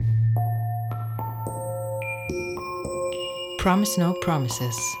Promise No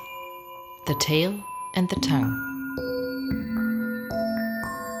Promises. The Tail and the Tongue.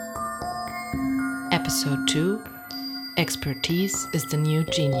 Episode 2. Expertise is the New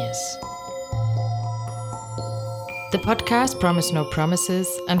Genius. The podcast Promise No Promises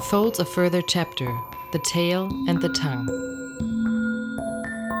unfolds a further chapter, The Tail and the Tongue.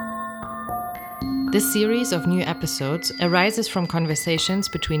 This series of new episodes arises from conversations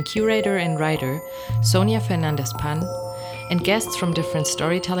between curator and writer Sonia Fernandez-Pan and guests from different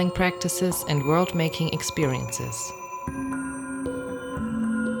storytelling practices and world-making experiences.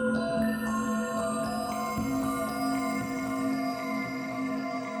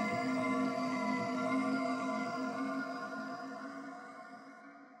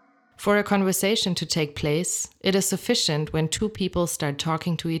 For a conversation to take place, it is sufficient when two people start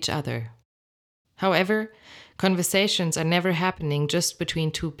talking to each other. However, conversations are never happening just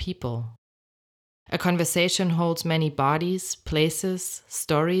between two people. A conversation holds many bodies, places,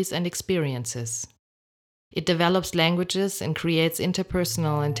 stories, and experiences. It develops languages and creates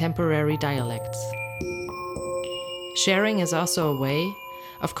interpersonal and temporary dialects. Sharing is also a way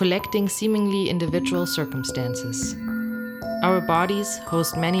of collecting seemingly individual circumstances. Our bodies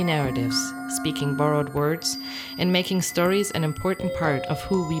host many narratives, speaking borrowed words, and making stories an important part of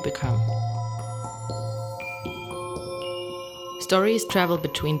who we become. Stories travel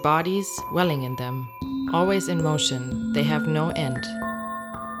between bodies, welling in them. Always in motion, they have no end.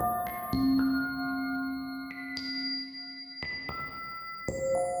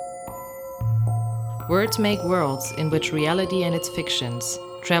 Words make worlds in which reality and its fictions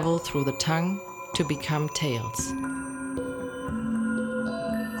travel through the tongue to become tales.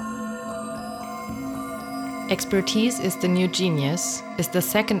 Expertise is the New Genius is the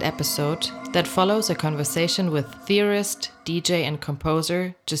second episode that follows a conversation with theorist, DJ and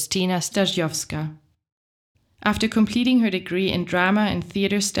composer Justyna Stajiewska. After completing her degree in drama and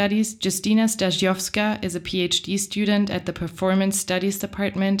theater studies, Justyna Stajiewska is a PhD student at the Performance Studies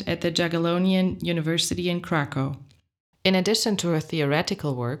Department at the Jagiellonian University in Krakow. In addition to her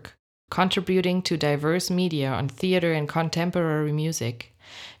theoretical work, contributing to diverse media on theater and contemporary music,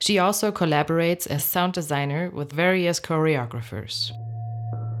 she also collaborates as sound designer with various choreographers.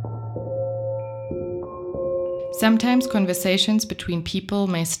 Sometimes conversations between people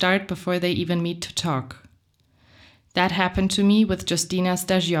may start before they even meet to talk. That happened to me with Justyna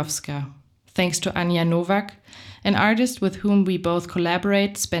Stajiewska, thanks to Anja Novak, an artist with whom we both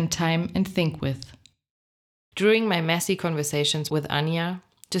collaborate, spend time, and think with. During my messy conversations with Anja,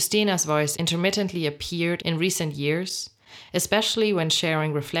 Justyna's voice intermittently appeared in recent years, especially when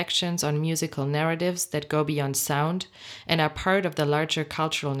sharing reflections on musical narratives that go beyond sound and are part of the larger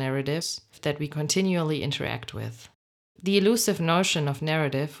cultural narratives that we continually interact with. The elusive notion of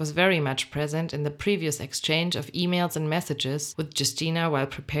narrative was very much present in the previous exchange of emails and messages with Justyna while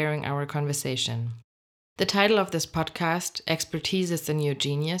preparing our conversation. The title of this podcast, Expertise is the New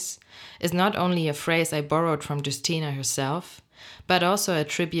Genius, is not only a phrase I borrowed from Justyna herself, but also a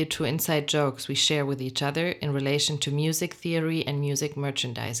tribute to inside jokes we share with each other in relation to music theory and music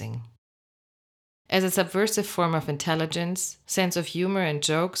merchandising. As a subversive form of intelligence, sense of humor and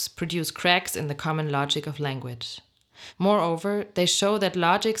jokes produce cracks in the common logic of language. Moreover, they show that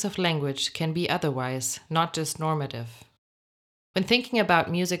logics of language can be otherwise, not just normative. When thinking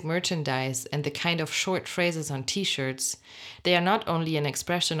about music merchandise and the kind of short phrases on t-shirts, they are not only an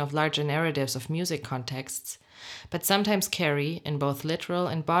expression of larger narratives of music contexts, but sometimes carry, in both literal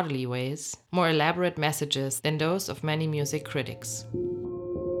and bodily ways, more elaborate messages than those of many music critics.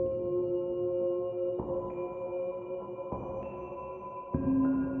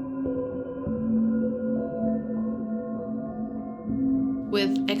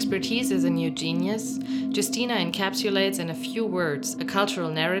 With Expertise is a New Genius, Justyna encapsulates in a few words a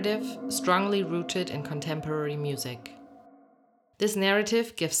cultural narrative strongly rooted in contemporary music. This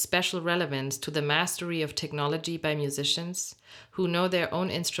narrative gives special relevance to the mastery of technology by musicians who know their own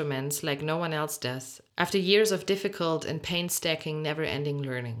instruments like no one else does, after years of difficult and painstaking never-ending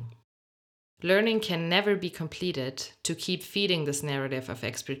learning. Learning can never be completed to keep feeding this narrative of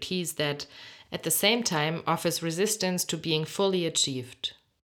expertise that, at the same time, offers resistance to being fully achieved.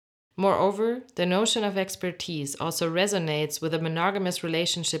 Moreover, the notion of expertise also resonates with a monogamous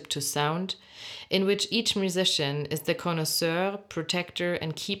relationship to sound, in which each musician is the connoisseur, protector,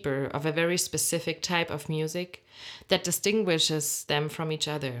 and keeper of a very specific type of music that distinguishes them from each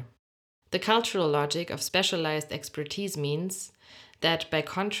other. The cultural logic of specialized expertise means that, by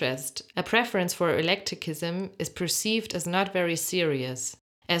contrast, a preference for eclecticism is perceived as not very serious,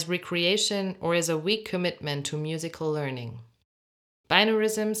 as recreation or as a weak commitment to musical learning.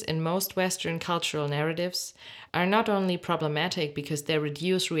 Binarisms in most Western cultural narratives are not only problematic because they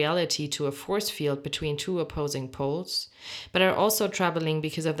reduce reality to a force field between two opposing poles, but are also troubling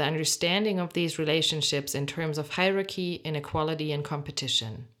because of the understanding of these relationships in terms of hierarchy, inequality, and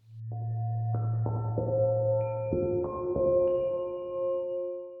competition.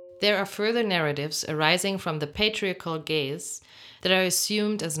 There are further narratives arising from the patriarchal gaze that are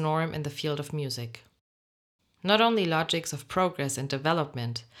assumed as norm in the field of music. Not only logics of progress and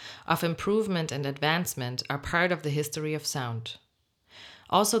development, of improvement and advancement are part of the history of sound.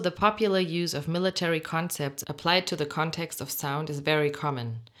 Also, the popular use of military concepts applied to the context of sound is very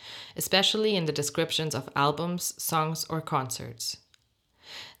common, especially in the descriptions of albums, songs, or concerts.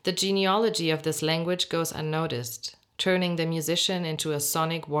 The genealogy of this language goes unnoticed, turning the musician into a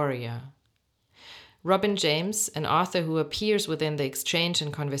sonic warrior. Robin James, an author who appears within the exchange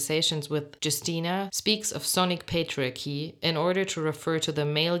and conversations with Justina, speaks of sonic patriarchy in order to refer to the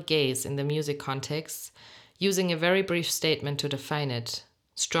male gaze in the music context, using a very brief statement to define it: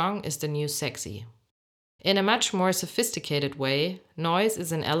 strong is the new sexy. In a much more sophisticated way, noise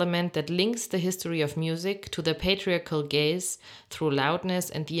is an element that links the history of music to the patriarchal gaze through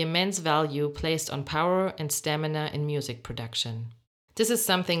loudness and the immense value placed on power and stamina in music production. This is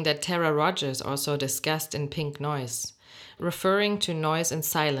something that Tara Rogers also discussed in Pink Noise, referring to noise and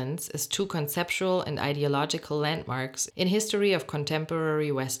silence as two conceptual and ideological landmarks in history of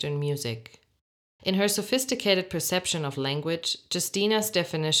contemporary Western music. In her sophisticated perception of language, Justina's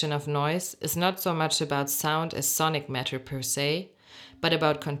definition of noise is not so much about sound as sonic matter per se, but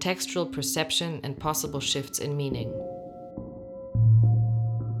about contextual perception and possible shifts in meaning.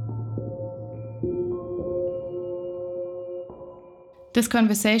 This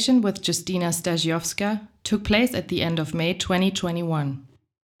conversation with Justina Stajiowska took place at the end of May 2021.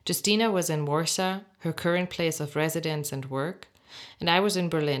 Justina was in Warsaw, her current place of residence and work, and I was in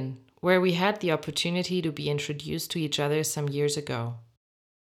Berlin, where we had the opportunity to be introduced to each other some years ago.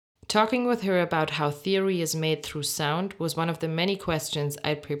 Talking with her about how theory is made through sound was one of the many questions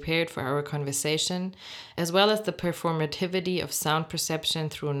I'd prepared for our conversation, as well as the performativity of sound perception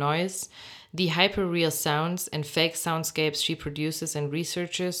through noise, the hyperreal sounds and fake soundscapes she produces and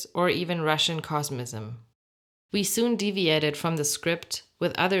researches, or even Russian cosmism. We soon deviated from the script,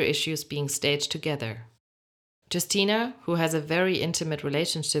 with other issues being staged together. Justina, who has a very intimate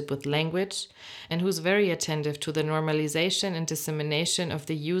relationship with language and who's very attentive to the normalization and dissemination of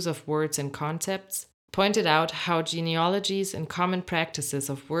the use of words and concepts, pointed out how genealogies and common practices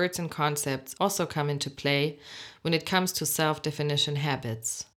of words and concepts also come into play when it comes to self-definition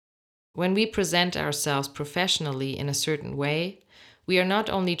habits. When we present ourselves professionally in a certain way, we are not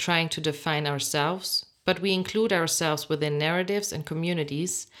only trying to define ourselves, but we include ourselves within narratives and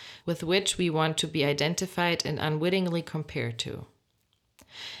communities with which we want to be identified and unwittingly compared to.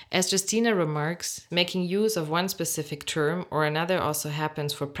 As Justina remarks, making use of one specific term or another also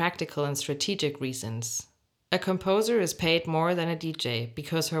happens for practical and strategic reasons. A composer is paid more than a DJ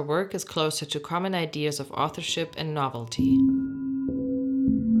because her work is closer to common ideas of authorship and novelty.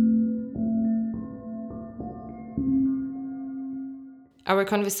 Our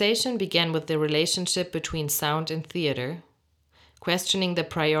conversation began with the relationship between sound and theater, questioning the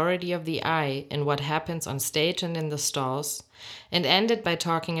priority of the eye in what happens on stage and in the stalls, and ended by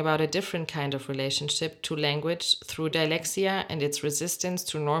talking about a different kind of relationship to language through dyslexia and its resistance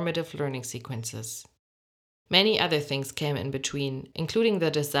to normative learning sequences. Many other things came in between, including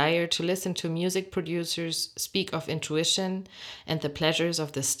the desire to listen to music producers speak of intuition and the pleasures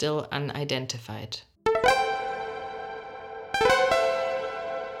of the still unidentified.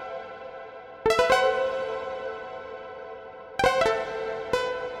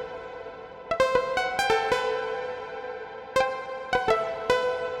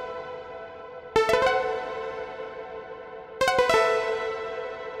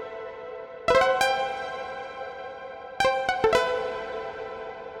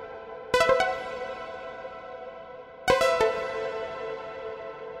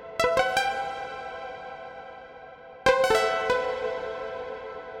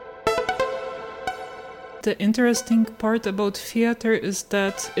 The interesting part about theater is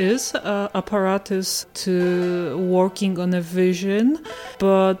that is an apparatus to working on a vision,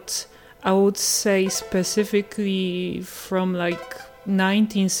 but I would say specifically from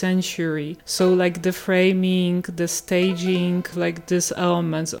 19th century. So the framing, the staging, these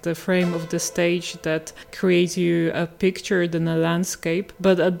elements, the frame of the stage that creates you a picture than a landscape.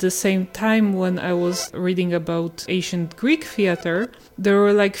 But at the same time, when I was reading about ancient Greek theater, there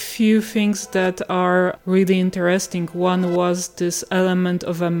were few things that are really interesting. One was this element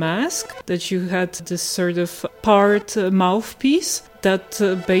of a mask, that you had this sort of part mouthpiece that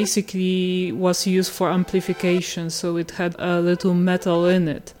basically was used for amplification, so it had a little metal in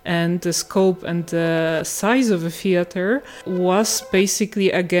it. And the scope and the size of a theater was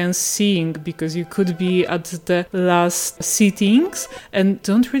basically against seeing, because you could be at the last seatings and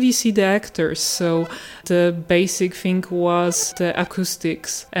don't really see the actors. So the basic thing was the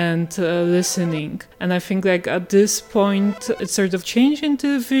acoustics and listening. And I think like at this point it sort of changed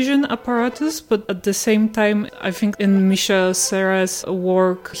into vision apparatus, but at the same time I think in Michel Serres'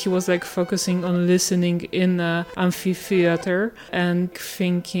 work he was like focusing on listening in an amphitheater and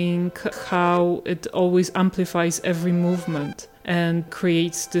thinking how it always amplifies every movement and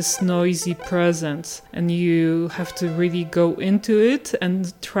creates this noisy presence, and you have to really go into it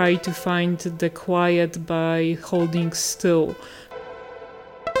and try to find the quiet by holding still.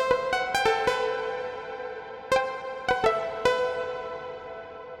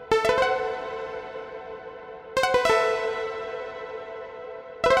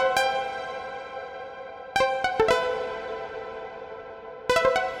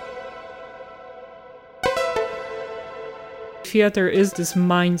 Theater is this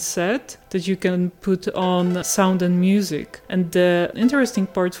mindset that you can put on sound and music. And the interesting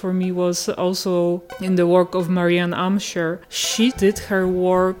part for me was also in the work of Marianne Amscher. She did her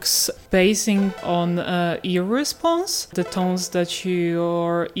works basing on ear response, the tones that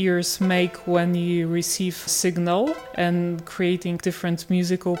your ears make when you receive signal, and creating different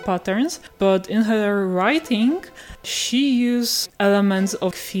musical patterns. But in her writing, she used elements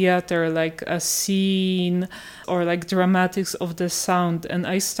of theater, like a scene or like dramatics of the sound. And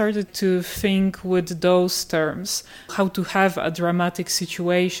I started to think with those terms, how to have a dramatic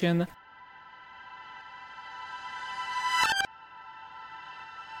situation.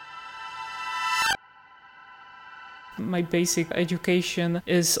 My basic education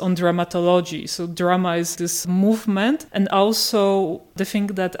is on dramatology. So drama is this movement. And also the thing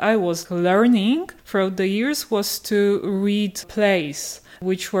that I was learning throughout the years was to read plays,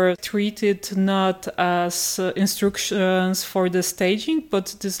 which were treated not as instructions for the staging,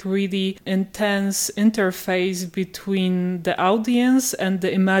 but this really intense interface between the audience and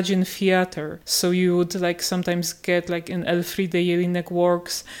the imagined theater. So you would like sometimes get, like in Elfriede Jelinek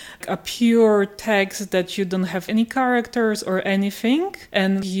works, a pure text that you don't have any characters or anything,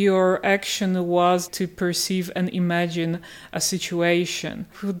 and your action was to perceive and imagine a situation.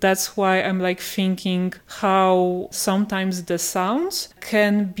 That's why I'm like thinking how sometimes the sounds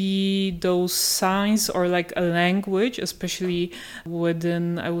can be those signs or like a language, especially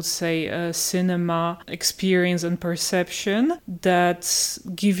within, I would say, a cinema experience and perception, that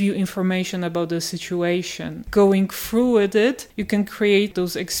give you information about the situation. Going through with it, you can create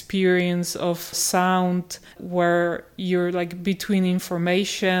those experience of sound where you're like between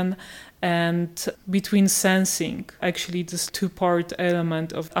information and between sensing, actually this two-part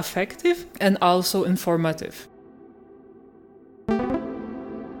element of affective and also informative.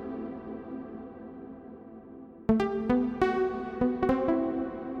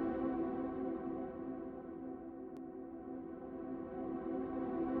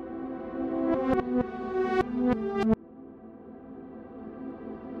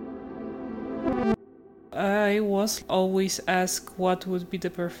 I was always asked what would be the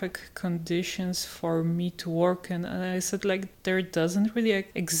perfect conditions for me to work in, and I said like there doesn't really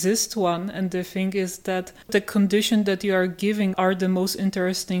exist one, and the thing is that the condition that you are giving are the most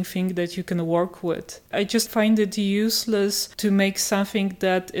interesting thing that you can work with. I just find it useless to make something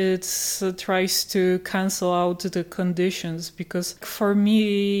that it tries to cancel out the conditions, because for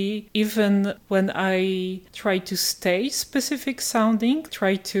me, even when I try to stage specific sounding,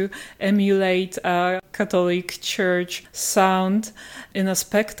 try to emulate a Catholic Church sound in a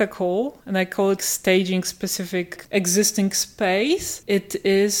spectacle, and I call it staging specific existing space, it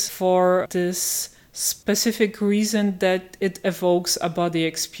is for this specific reason that it evokes a body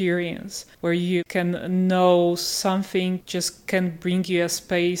experience, where you can know something just can bring you a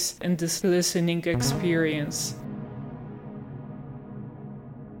space in this listening experience.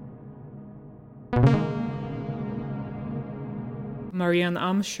 Marianne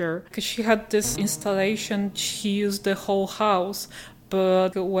Amscher, because she had this installation, she used the whole house,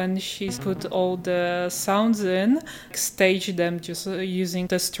 but when she put all the sounds in, staged them just using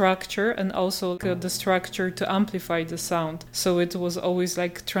the structure and also the structure to amplify the sound. So it was always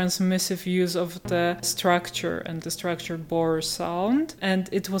like transmissive use of the structure, and the structure bore sound. And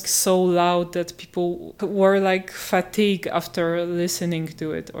it was so loud that people were like fatigued after listening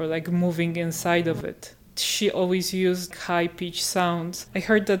to it or like moving inside of it. she always used high-pitched sounds. I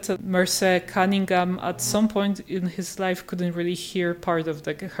heard that Merce Cunningham at some point in his life couldn't really hear part of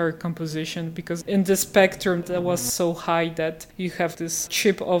her composition because in the spectrum that was so high that you have this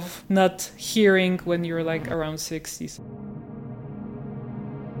chip of not hearing when you're like around 60s.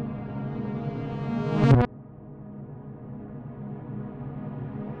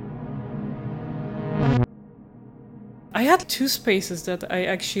 I had two spaces that I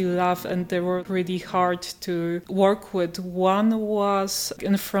actually love and they were really hard to work with. One was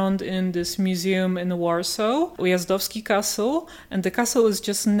in front in this museum in Warsaw, Ujazdowski Castle, and the castle is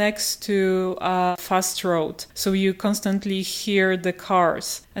just next to a fast road. So you constantly hear the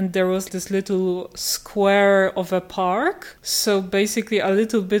cars. And there was this little square of a park. So basically a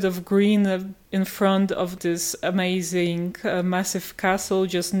little bit of green in front of this amazing massive castle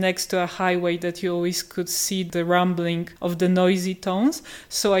just next to a highway that you always could see the rumbling of the noisy tones.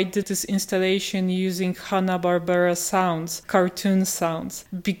 So I did this installation using Hanna-Barbera sounds, cartoon sounds,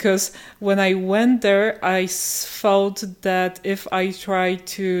 because when I went there I felt that if I try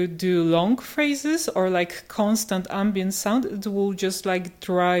to do long phrases or like constant ambient sound, it will just like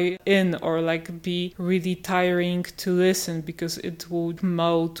dry in or like be really tiring to listen because it would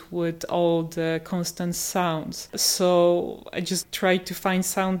melt with all the constant sounds. So I just tried to find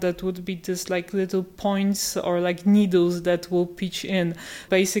sound that would be this like little points or like needles that will pitch in.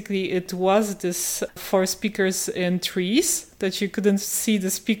 Basically it was this 4 speakers in trees that you couldn't see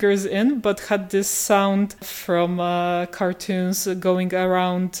the speakers in, but had this sound from cartoons going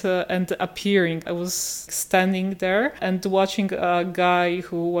around and appearing. I was standing there and watching a guy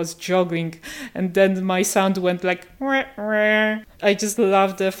who was jogging, and then my sound went like wah, wah. I just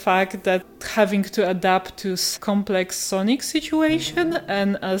love the fact that having to adapt to complex sonic situation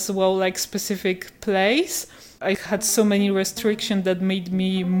and as well like specific place, I had so many restrictions that made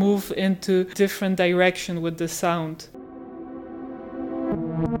me move into different direction with the sound.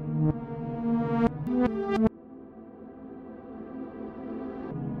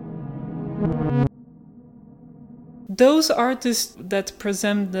 Those artists that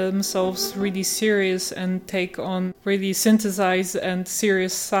present themselves really serious and take on really synthesized and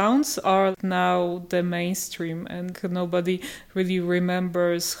serious sounds are now the mainstream, and nobody really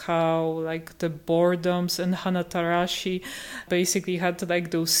remembers how like the Boredoms and Hana Tarashi basically had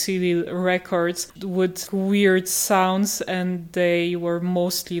like those silly records with weird sounds, and they were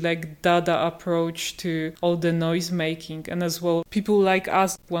mostly like Dada approach to all the noise making. And as well, people like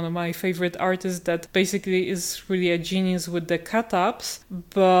us, one of my favorite artists that basically is really a genius with the cut-ups,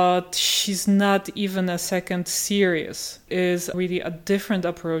 but she's not even a second serious, is really a different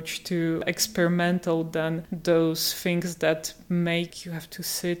approach to experimental than those things that make you have to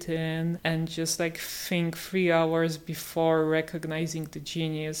sit in and just like think 3 hours before recognizing the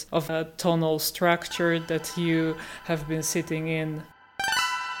genius of a tonal structure that you have been sitting in.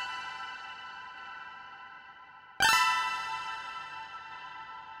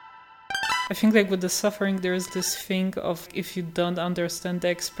 I think like with the suffering, there's this thing of if you don't understand the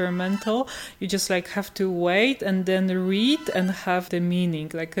experimental, you just like have to wait and then read and have the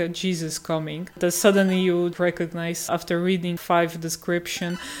meaning, like a Jesus coming. That suddenly you would recognize after reading 5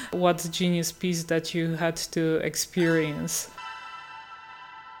 description what genius piece that you had to experience.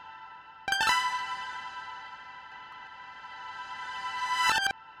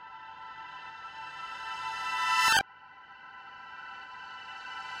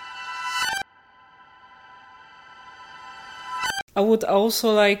 I would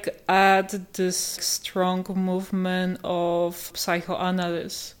also like add this strong movement of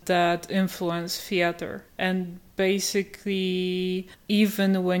psychoanalysis that influenced theater. And basically,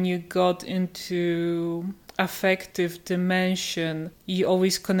 even when you got into affective dimension, you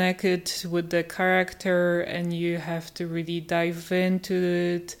always connect it with the character and you have to really dive into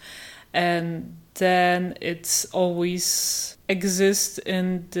it. And then it's always exists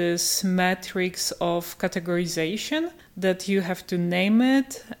in this matrix of categorization that you have to name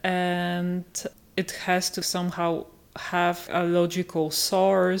it and it has to somehow have a logical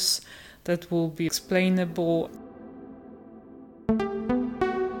source that will be explainable.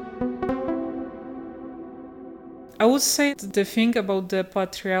 I would say the thing about the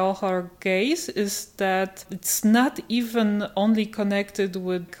patriarchal gaze is that it's not even only connected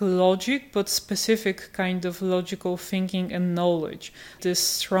with logic, but specific kind of logical thinking and knowledge. This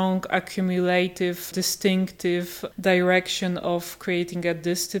strong, accumulative, distinctive direction of creating a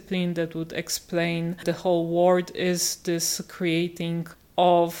discipline that would explain the whole world is this creating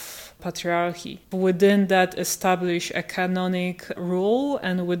of patriarchy. Within that, establish a canonic rule,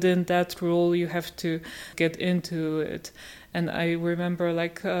 and within that rule, you have to get into it. And I remember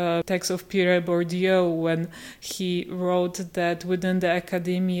like a text of Pierre Bourdieu when he wrote that within the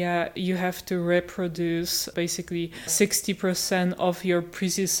academia you have to reproduce basically 60% of your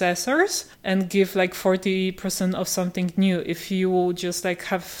predecessors and give like 40% of something new. If you will just like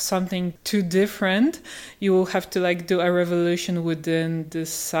have something too different, you will have to like do a revolution within the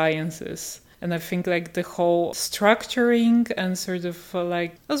sciences. And I think like the whole structuring and sort of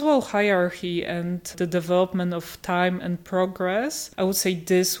like as well hierarchy and the development of time and progress, I would say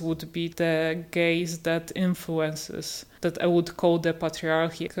this would be the gaze that influences, that I would call the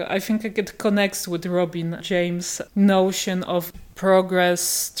patriarchy. I think it connects with Robin James' notion of progress,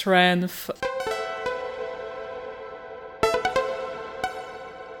 strength.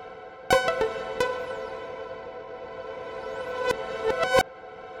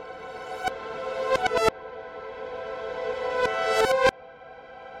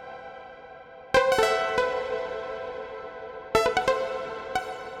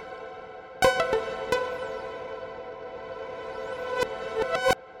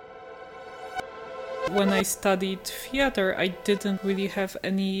 When I studied theater, I didn't really have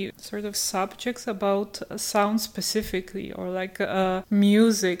any sort of subjects about sound specifically or like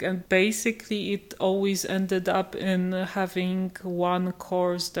music. And basically it always ended up in having one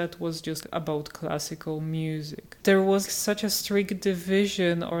course that was just about classical music. There was such a strict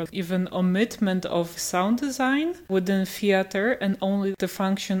division or even omission of sound design within theater, and only the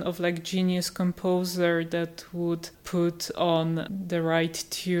function of like genius composer that would put on the right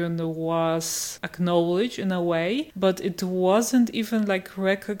tune was acknowledged in a way, but it wasn't even like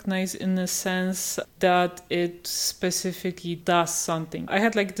recognized in the sense that it specifically does something. I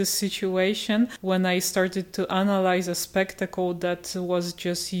had like this situation when I started to analyze a spectacle that was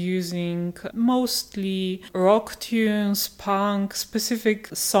just using mostly rock tunes, punk, specific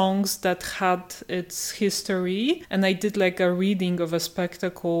songs that had its history, and I did like a reading of a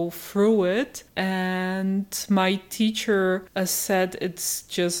spectacle through it, and my teacher said it's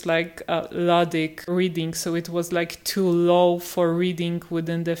just like a ludic reading, so it was like too low for reading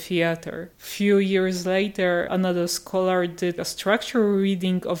within the theater. Few years later, another scholar did a structural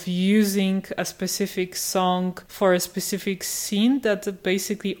reading of using a specific song for a specific scene that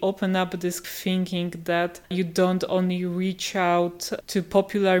basically opened up this thinking that you don't only reach out to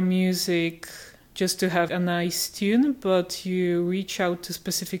popular music just to have a nice tune, but you reach out to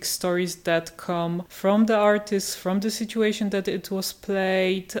specific stories that come from the artist, from the situation that it was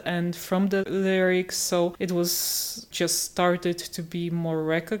played, and from the lyrics. So it was just started to be more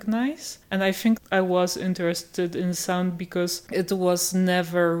recognized. And I think I was interested in sound because it was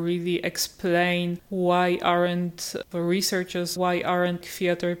never really explained why aren't researchers, why aren't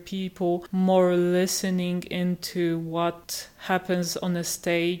theater people more listening into what happens on a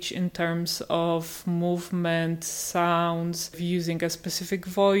stage in terms of movement, sounds, using a specific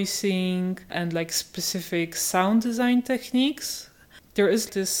voicing and like specific sound design techniques. There is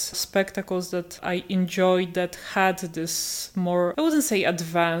this spectacles that I enjoyed that had this more, I wouldn't say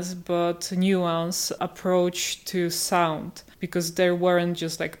advanced, but nuanced approach to sound, because there weren't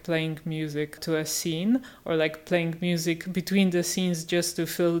just like playing music to a scene or like playing music between the scenes just to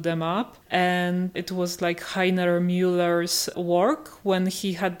fill them up. And it was like Heiner Müller's work when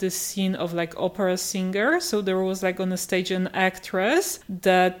he had this scene of like opera singer. So there was like on the stage an actress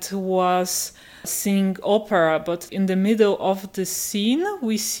that was sing opera, but in the middle of the scene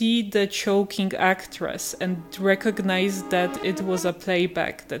we see the choking actress and recognize that it was a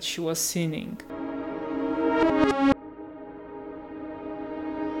playback that she was singing.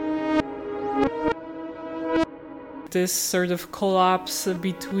 This sort of collapse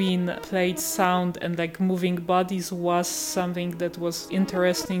between played sound and like moving bodies was something that was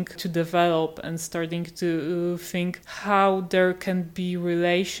interesting to develop, and starting to think how there can be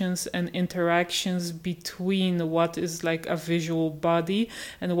relations and interactions between what is like a visual body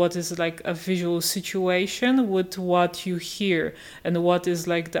and what is like a visual situation with what you hear, and what is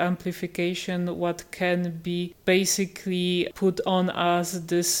like the amplification, what can be basically put on as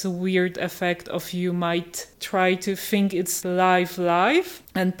this weird effect of you might try to think it's live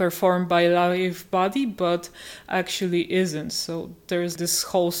and performed by live body, but actually isn't. So there's this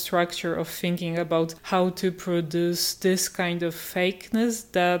whole structure of thinking about how to produce this kind of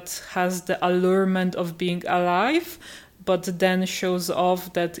fakeness that has the allurement of being alive, but then shows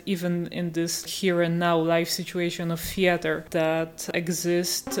off that even in this here and now live situation of theater that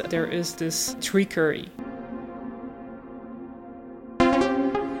exists, there is this trickery.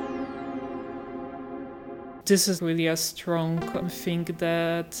 this is really a strong thing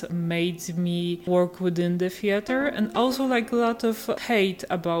that made me work within the theater, and also like a lot of hate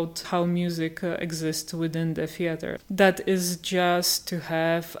about how music exists within the theater. That is just to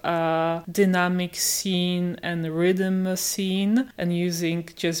have a dynamic scene and rhythm scene and using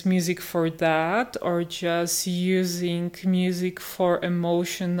just music for that, or just using music for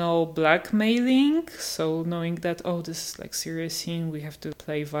emotional blackmailing. So knowing that, oh, this is like serious scene, we have to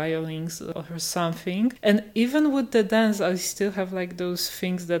play violins or something. And even with the dance, I still have like those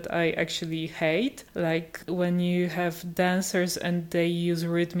things that I actually hate, like when you have dancers and they use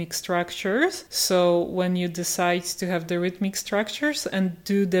rhythmic structures. So when you decide to have the rhythmic structures and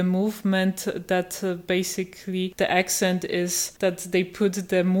do the movement that basically the accent is that they put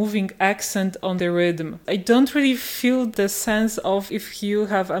the moving accent on the rhythm. I don't really feel the sense of, if you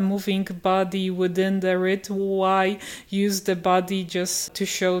have a moving body within the rhythm, why use the body just to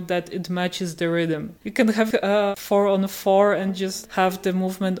show that it matches the rhythm? You can have a 4-on-4 and just have the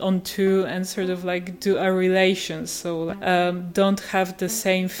movement on 2 and sort of like do a relation. So don't have the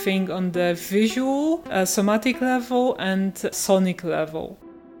same thing on the visual, somatic level and sonic level.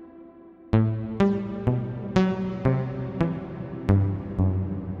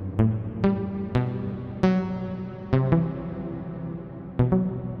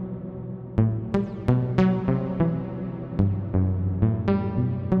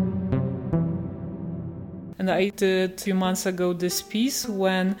 And I did 2 months ago this piece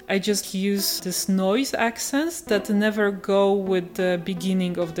when I just use this noise accents that never go with the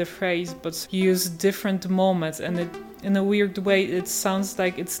beginning of the phrase, but use different moments, and it, in a weird way, it sounds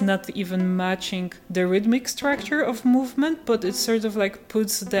like it's not even matching the rhythmic structure of movement, but it sort of like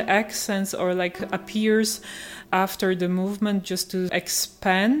puts the accents or like appears after the movement just to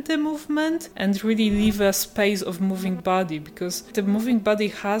expand the movement and really leave a space of moving body, because the moving body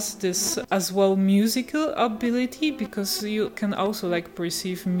has this as well musical ability, because you can also like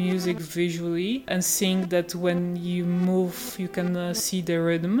perceive music visually and seeing that when you move you can see the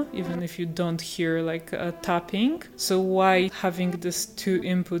rhythm even if you don't hear like tapping. So why having these 2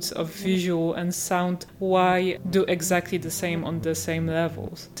 inputs of visual and sound, why do exactly the same on the same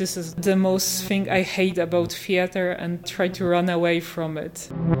levels? This is the most thing I hate about theater and try to run away from it.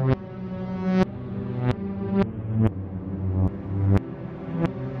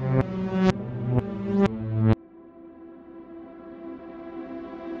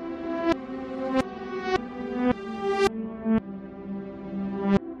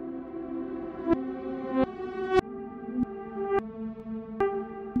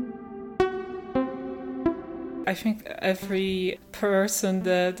 I think every person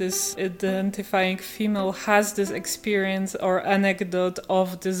that is identifying female has this experience or anecdote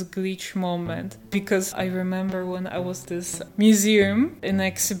of this glitch moment. Because I remember when I was this museum in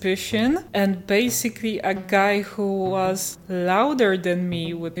exhibition, and basically a guy who was louder than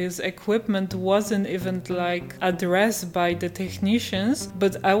me with his equipment wasn't even like addressed by the technicians,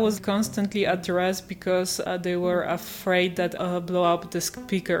 but I was constantly addressed because they were afraid that I'll blow up the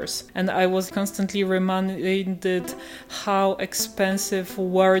speakers. And I was constantly reminded how expensive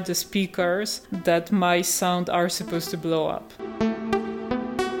were the speakers that my sound are supposed to blow up.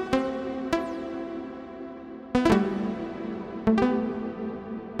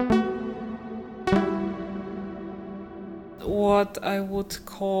 What I would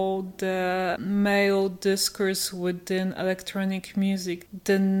call the male discourse within electronic music.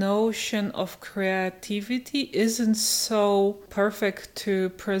 The notion of creativity isn't so perfect to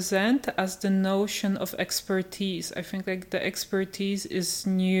present as the notion of expertise. I think like the expertise is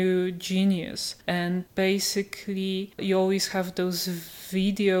new genius, and basically you always have those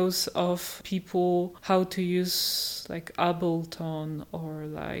videos of people how to use like Ableton or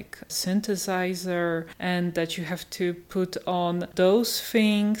like synthesizer, and that you have to put on those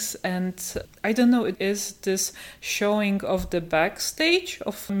things. And I don't know, it is this showing of the backstage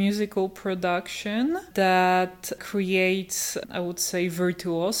of musical production that creates, I would say,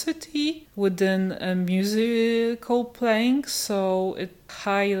 virtuosity within a musical playing. So it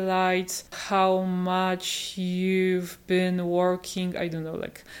highlights how much you've been working. I don't know,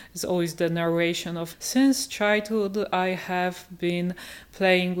 like it's always the narration of, since childhood I have been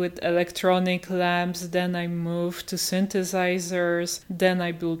playing with electronic lamps, then I moved to synthesizers, then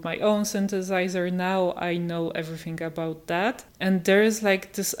I built my own synthesizer, now I know everything about that. And there is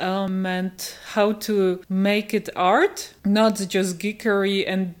like this element how to make it art, not just geekery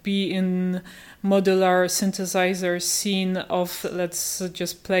and be in modular synthesizer scene of let's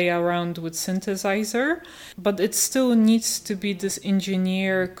just play around with synthesizer, but it still needs to be this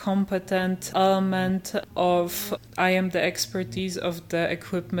engineer competent element of I am the expertise of the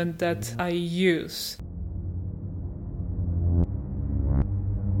equipment that I use.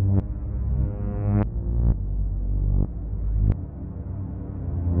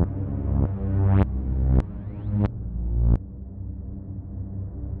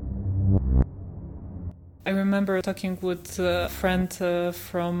 I remember talking with a friend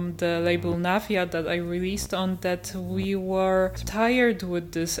from the label Navia that I released on, that we were tired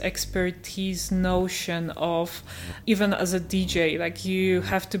with this expertise notion of, even as a DJ, like you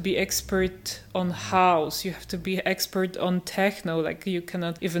have to be expert on house, you have to be expert on techno, like you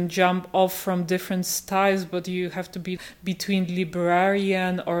cannot even jump off from different styles, but you have to be between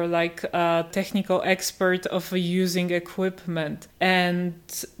librarian or like a technical expert of using equipment. And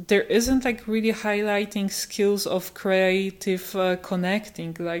there isn't like really highlighting skills of creative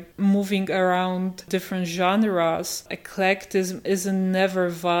connecting, like moving around different genres. Eclecticism isn't never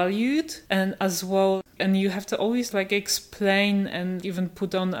valued, and as well, and you have to always like explain and even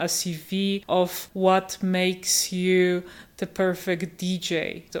put on a CV of what makes you the perfect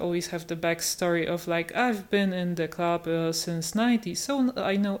DJ. To always have the backstory of like, I've been in the club since 90s, so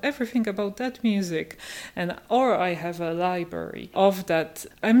I know everything about that music, and or I have a library of that.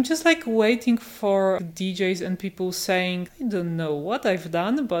 I'm just like waiting for DJs and people saying, I don't know what I've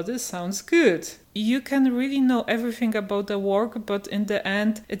done, but it sounds good. You can really know everything about the work, but in the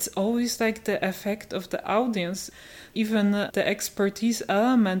end, it's always like the effect of the audience. Even the expertise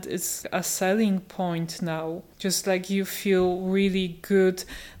element is a selling point now. Just like you feel really good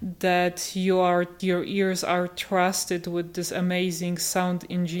that your ears are trusted with this amazing sound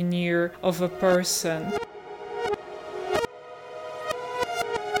engineer of a person.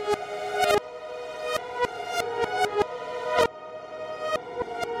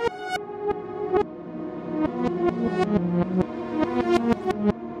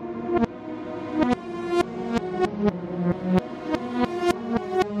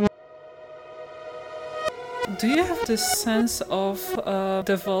 Do you have this sense of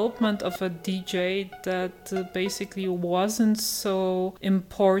development of a DJ that basically wasn't so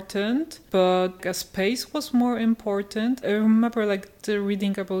important, but a space was more important? I remember like the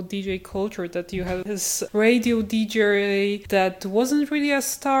reading about DJ culture, that you have this radio DJ that wasn't really a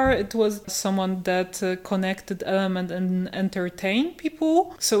star, it was someone that connected element and entertained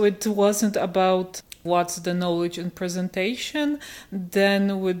people. So it wasn't about what's the knowledge and presentation.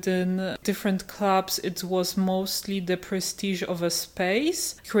 Then within different clubs, it was mostly the prestige of a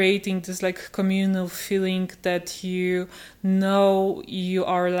space, creating this like communal feeling that you know you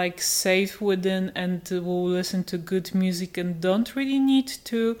are like safe within and will listen to good music and don't really need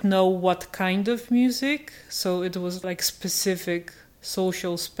to know what kind of music. So it was like specific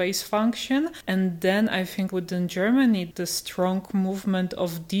social space function. And then I think within Germany, the strong movement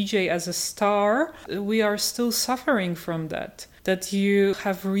of DJ as a star, we are still suffering from that. That you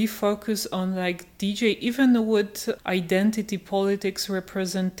have refocus on like DJ, even with identity politics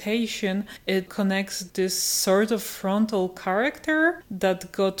representation, it connects this sort of frontal character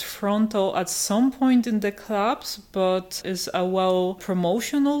that got frontal at some point in the clubs, but is a well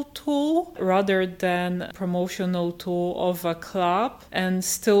promotional tool rather than promotional tool of a club. And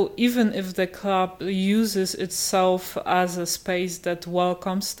still, even if the club uses itself as a space that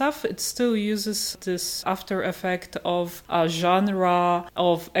welcomes stuff, it still uses this after effect of a genre,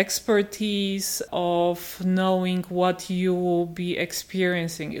 of expertise, of knowing what you will be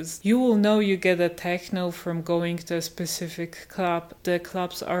experiencing. You will know you get a techno from going to a specific club. The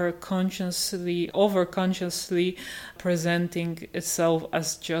clubs are over-consciously presenting itself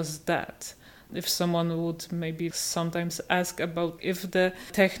as just that. If someone would maybe sometimes ask about if the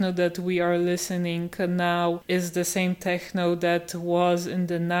techno that we are listening now is the same techno that was in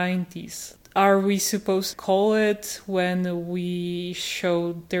the 90s. Are we supposed to call it when we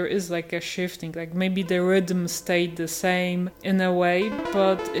show there is like a shifting, like maybe the rhythm stayed the same in a way,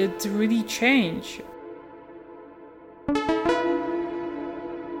 but it really changed?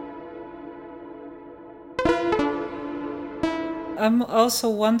 I'm also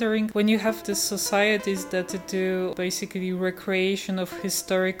wondering, when you have these societies that do basically recreation of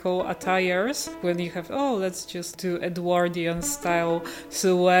historical attires, when you have, let's just do Edwardian style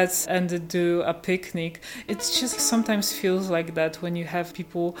silhouettes and do a picnic, it just sometimes feels like that when you have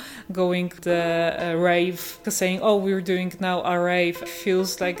people going the rave, saying, we're doing now a rave. It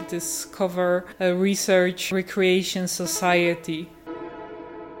feels like this cover research recreation society.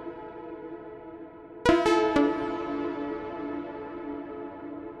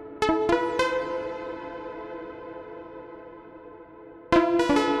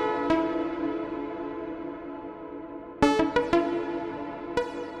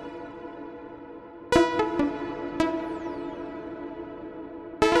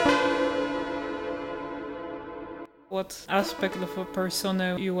 what aspect of a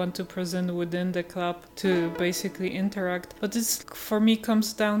persona you want to present within the club to basically interact. But this, for me,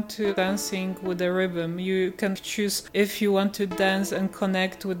 comes down to dancing with the rhythm. You can choose if you want to dance and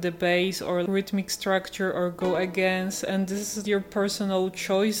connect with the bass or rhythmic structure or go against, and this is your personal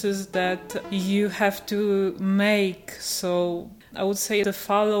choices that you have to make. So I would say the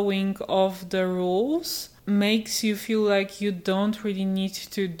following of the rules makes you feel like you don't really need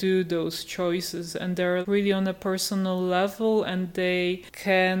to do those choices, and they're really on a personal level, and they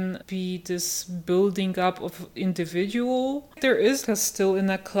can be this building up of individual. There is still in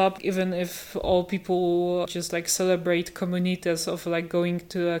a club, even if all people just like celebrate comunitas of like going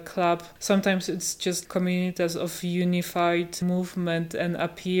to a club, sometimes it's just comunitas of unified movement and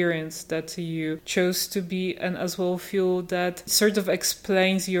appearance that you chose to be, and as well feel that sort of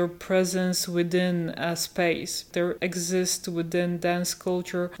explains your presence within a space. There exists within dance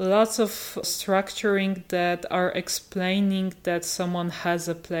culture lots of structuring that are explaining that someone has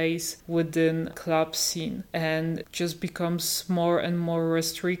a place within club scene, and just becomes more and more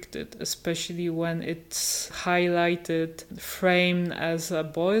restricted, especially when it's highlighted, framed as a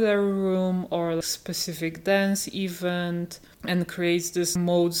boiler room or a specific dance event, and creates this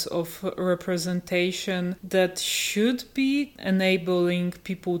modes of representation that should be enabling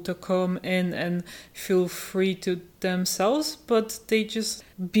people to come in and feel free to themselves, but they just,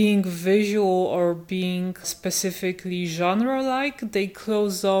 being visual or being specifically genre-like, they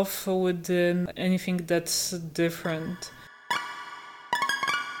close off within anything that's different.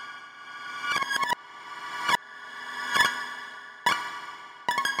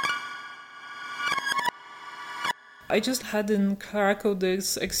 I just had in Krakow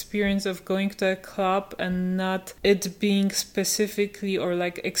this experience of going to a club and not it being specifically or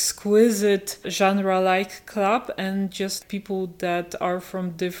like exquisite genre-like club, and just people that are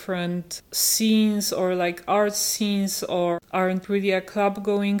from different scenes or like art scenes or aren't really a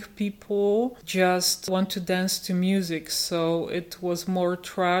club-going people, just want to dance to music. So it was more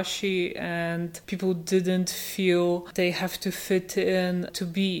trashy and people didn't feel they have to fit in to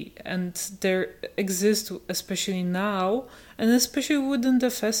be. And there exists, especially now, and especially within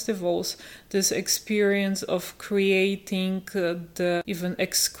the festivals, this experience of creating the even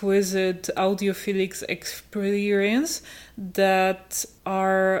exquisite audiophilic experience that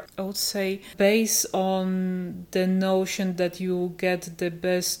are, I would say, based on the notion that you get the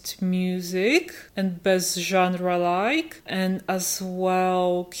best music and best genre-like, and as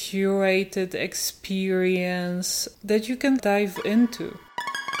well curated experience that you can dive into.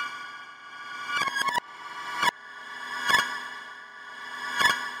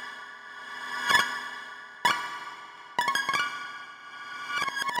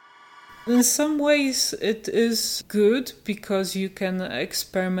 In some ways it is good because you can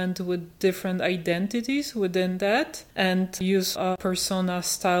experiment with different identities within that and use a persona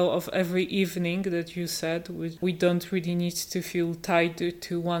style of every evening that you said. We don't really need to feel tied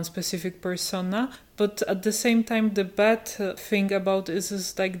to one specific persona. But at the same time, the bad thing about it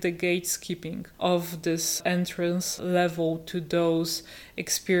is like the gatekeeping of this entrance level to those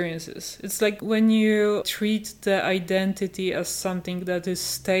experiences. It's like when you treat the identity as something that is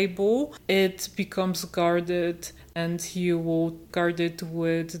stable, it becomes guarded, and you will guard it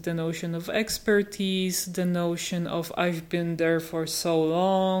with the notion of expertise, the notion of I've been there for so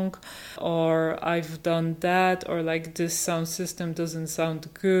long, or I've done that, or like this sound system doesn't sound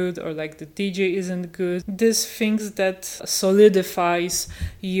good, or like the DJ isn't good. These things that solidifies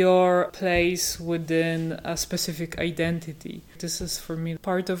your place within a specific identity. This is for me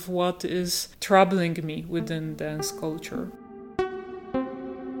part of what is troubling me within dance culture.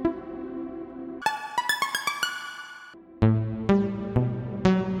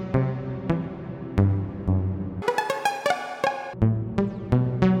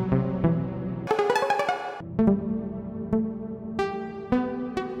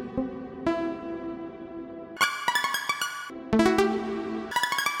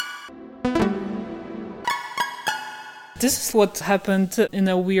 This is what happened in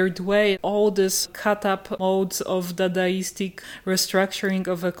a weird way. All these cut-up modes of Dadaistic restructuring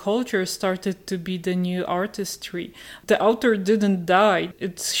of a culture started to be the new artistry. The author didn't die.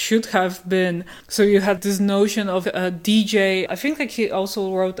 It should have been. So you had this notion of a DJ. I think like he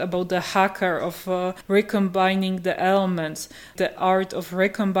also wrote about the hacker of recombining the elements. The art of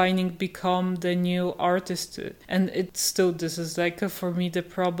recombining become the new artistry. And it's still, this is like for me the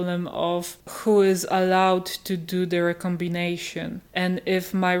problem of who is allowed to do the recombination. And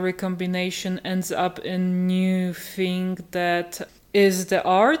if my recombination ends up in new thing that is the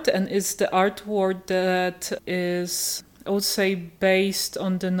art and is the artwork that is I would say, based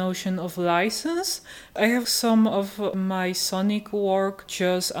on the notion of license. I have some of my sonic work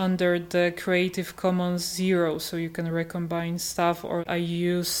just under the Creative Commons Zero, so you can recombine stuff, or I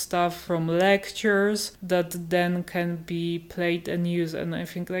use stuff from lectures that then can be played and used. And I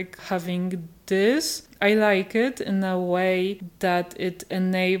think like having this, I like it in a way that it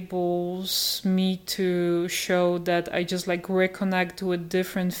enables me to show that I just like reconnect with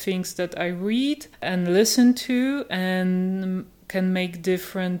different things that I read and listen to and can make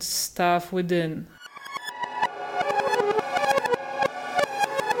different stuff within.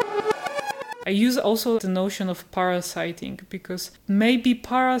 I use also the notion of parasiting, because maybe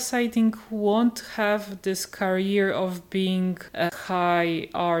parasiting won't have this career of being a high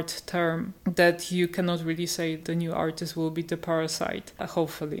art term that you cannot really say the new artist will be the parasite,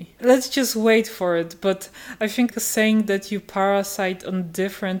 hopefully. Let's just wait for it. But I think saying that you parasite on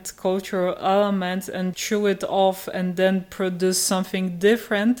different cultural elements and chew it off and then produce something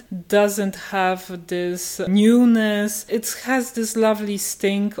different doesn't have this newness. It has this lovely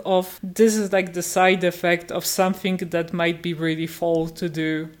sting of this is like the side effect of something that might be really fall to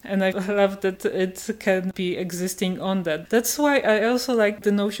do. And I love that it can be existing on that. That's why I also like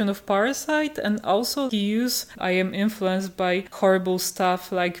the notion of parasite, and also I am influenced by horrible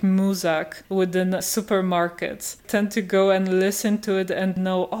stuff like Muzak within supermarkets. Tend to go and listen to it and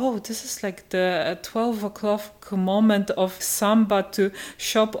know, oh, this is like the 12 o'clock moment of samba to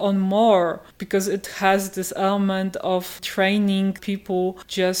shop on more, because it has this element of training people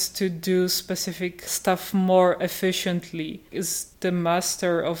just to do specific stuff more efficiently. Is the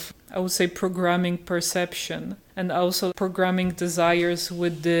master of, I would say, programming perception and also programming desires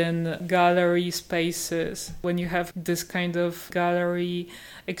within gallery spaces. When you have this kind of gallery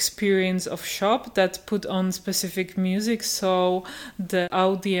experience of shop that put on specific music, so the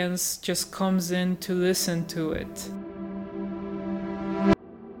audience just comes in to listen to it.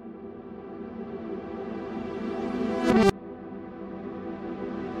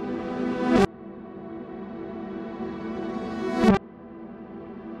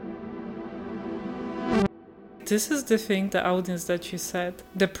 This is the thing, the audience that you said.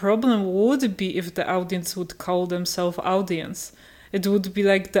 The problem would be if the audience would call themselves audience. It would be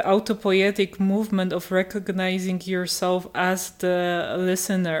like the autopoietic movement of recognizing yourself as the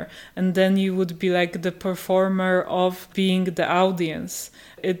listener, and then you would be like the performer of being the audience.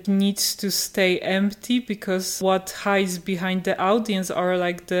 It needs to stay empty, because what hides behind the audience are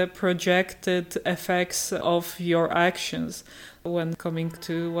like the projected effects of your actions when coming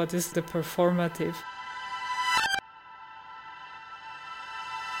to what is the performative.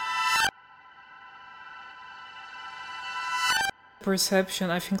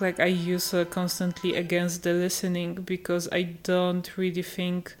 Perception, I think like I use constantly against the listening, because I don't really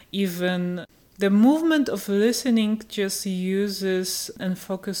think even the movement of listening just uses and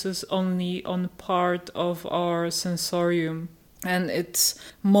focuses only on part of our sensorium. And it's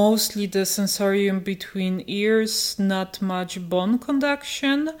mostly the sensorium between ears, not much bone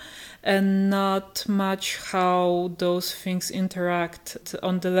conduction, and not much how those things interact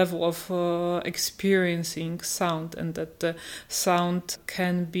on the level of experiencing sound, and that the sound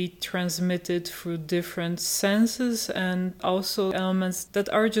can be transmitted through different senses, and also elements that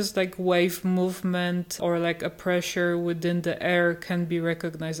are just like wave movement or like a pressure within the air can be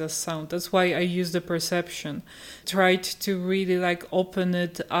recognized as sound. That's why I use the perception. Tried to really like open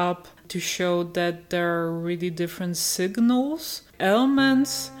it up to show that there are really different signals,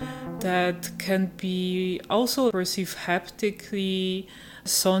 elements that can be also perceived haptically,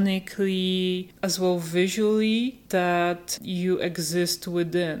 sonically, as well visually, that you exist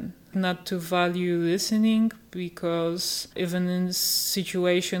within. Not to value listening, because even in a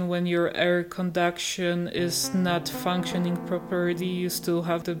situation when your air conduction is not functioning properly, you still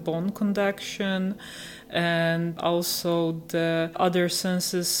have the bone conduction, and also the other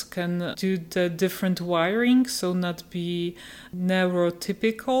senses can do the different wiring, so not be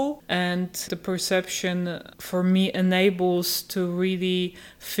neurotypical. And the perception for me enables to really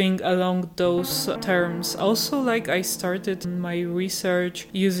think along those terms. Also, like I started my research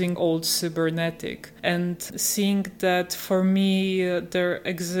using old cybernetic and seeing that for me there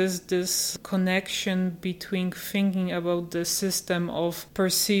exists this connection between thinking about the system of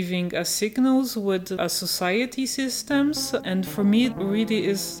perceiving as signals with a society systems. And for me it really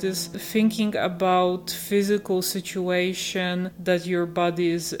is this thinking about physical situation that your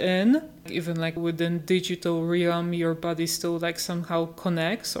body is in. Even like within digital realm, your body still like somehow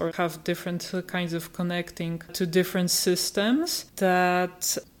connects or have different kinds of connecting to different systems,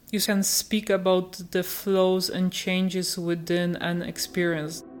 that you can speak about the flows and changes within an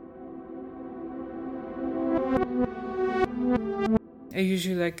experience. I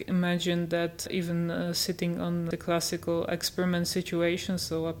usually imagine that even sitting on the classical experiment situation,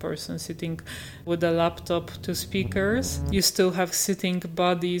 so a person sitting with a laptop, two speakers, you still have sitting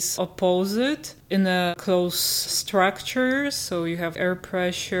bodies opposite in a close structure, so you have air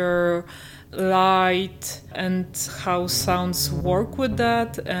pressure, light, and how sounds work with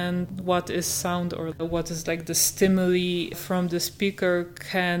that, and what is sound or what is the stimuli from the speaker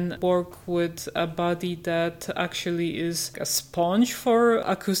can work with a body that actually is a sponge for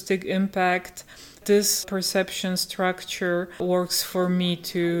acoustic impact. This perception structure works for me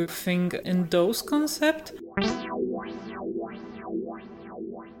to think in those concepts.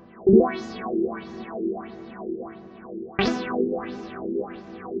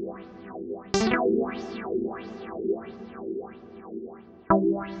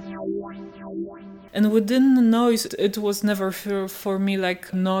 And within the noise, it was never for me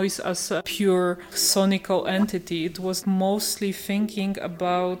noise as a pure sonical entity. It was mostly thinking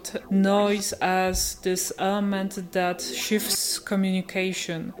about noise as this element that shifts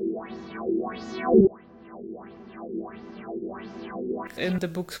communication. In the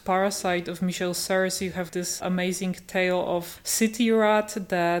book Parasite of Michel Serres, you have this amazing tale of city rat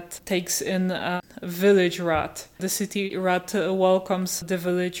that takes in a village rat. The city rat welcomes the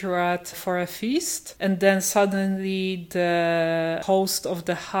village rat for a feast, and then suddenly the host of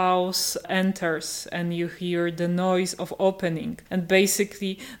the house enters and you hear the noise of opening. And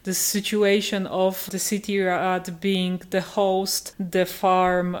basically the situation of the city rat being the host, the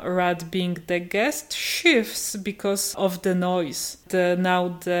farm rat being the guest, shifts because of the noise.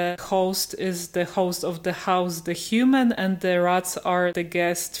 Now the host is the host of the house, the human, and the rats are the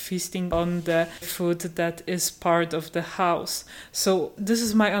guest feasting on the food that is part of the house. So this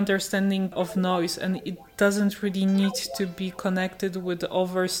is my understanding of noise, and it doesn't really need to be connected with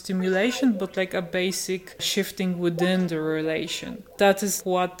overstimulation, but a basic shifting within the relation. That is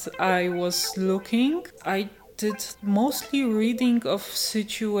what I was looking. I did mostly reading of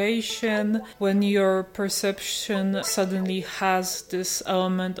situation when your perception suddenly has this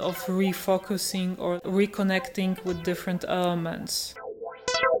element of refocusing or reconnecting with different elements.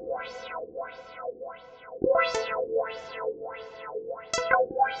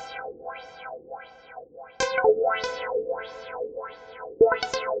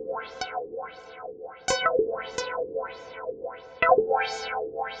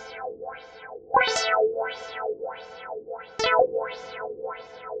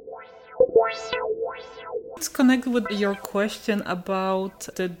 Let's connect with your question about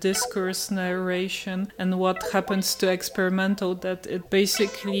the discourse narration and what happens to experimental, that it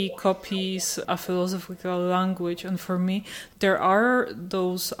basically copies a philosophical language. And for me, there are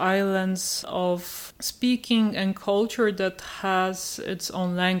those islands of speaking and culture that has its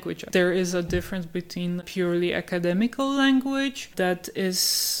own language. There is a difference between purely academical language that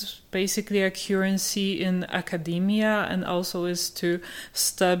is basically a currency in academia and also is to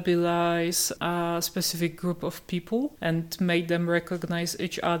stabilize a specific group of people and make them recognize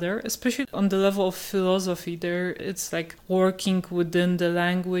each other, especially on the level of philosophy. There it's working within the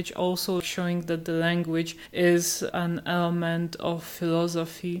language, also showing that the language is an element of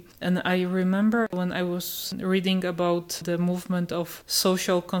philosophy. And I remember when I was reading about the movement of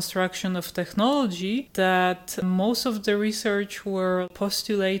social construction of technology, that most of the research were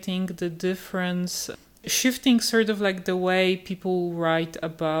postulating the difference, shifting sort of the way people write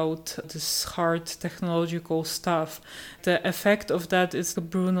about this hard technological stuff. The effect of that is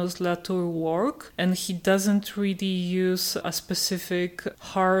Bruno's Latour work, and he doesn't really use a specific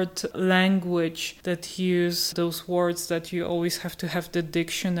hard language that use those words that you always have to have the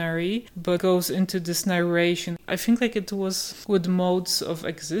dictionary, but goes into this narration. I think it was with Modes of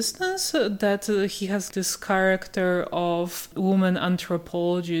Existence that he has this character of woman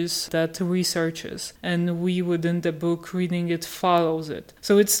anthropologist that researches, and we within the book reading it follows it.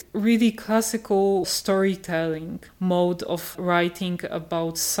 So it's really classical storytelling mode of writing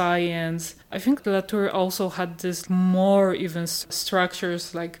about science. I think Latour also had this more even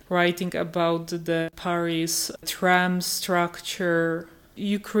structures, writing about the Paris tram structure.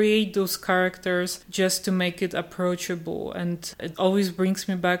 You create those characters just to make it approachable, and it always brings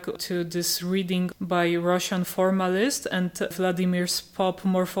me back to this reading by Russian formalist and Vladimir Spop,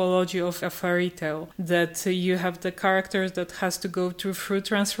 Morphology of a Fairy Tale, that you have the characters that has to go through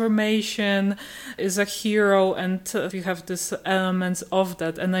transformation, is a hero, and you have these elements of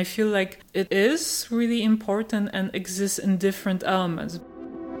that. And I feel it is really important and exists in different elements.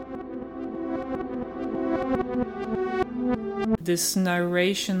 This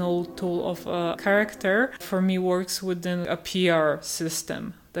narrational tool of a character for me works within a PR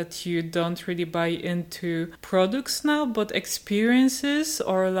system. that you don't really buy into products now, but experiences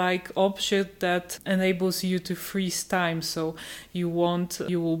or like object that enables you to freeze time. So you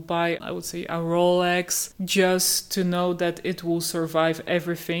will buy, I would say, a Rolex just to know that it will survive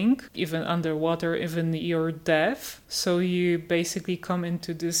everything, even underwater, even your death. So you basically come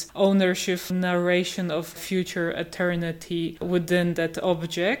into this ownership narration of future eternity within that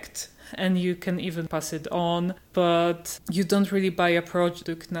object, and you can even pass it on, but you don't really buy a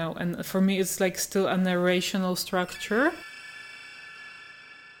product now. And for me, it's like still a narrational structure.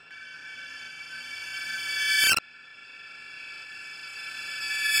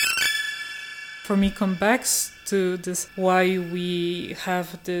 For me, come back to this why we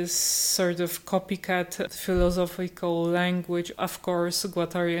have this sort of copycat philosophical language, of course,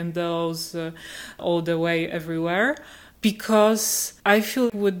 Guattari and Deleuze all the way everywhere. Because I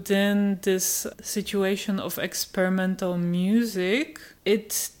feel within this situation of experimental music,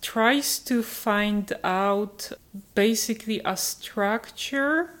 it tries to find out basically a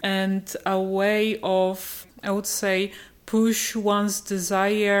structure and a way of, I would say, push one's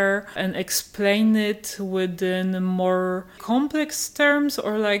desire and explain it within more complex terms,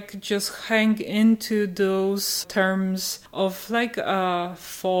 or like just hang into those terms of like a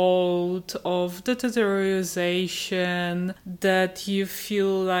fault, of the deterioration, that you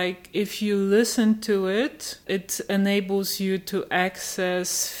feel like if you listen to it, it enables you to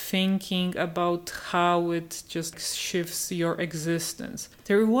access thinking about how it just shifts your existence.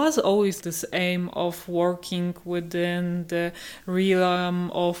 There was always this aim of working within the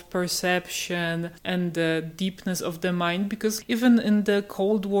realm of perception and the deepness of the mind, because even in the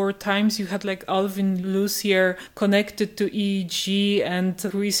Cold War times you had like Alvin Lucier connected to EEG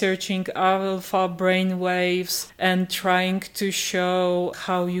and researching alpha brain waves and trying to show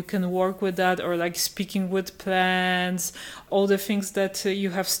how you can work with that, or like speaking with plants, all the things that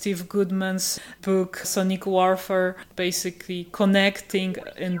you have Steve Goodman's book Sonic Warfare basically connecting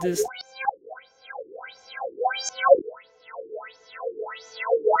in this.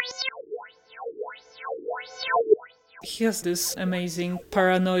 He has this amazing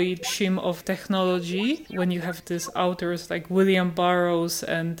paranoid shim of technology. When you have these authors like William Burroughs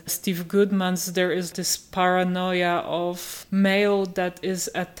and Steve Goodman's, there is this paranoia of male that is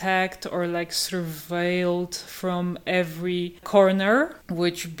attacked or like surveilled from every corner,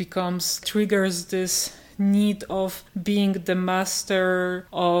 which triggers this need of being the master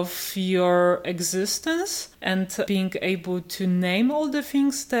of your existence and being able to name all the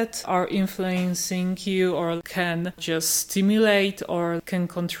things that are influencing you or can just stimulate or can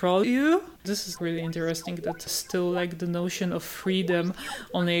control you. This is really interesting that still like the notion of freedom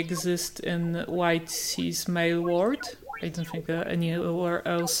only exists in white cis male world. I don't think anywhere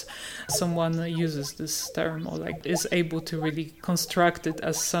else someone uses this term or like is able to really construct it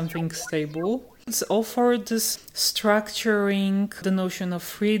as something stable. It's all for this structuring the notion of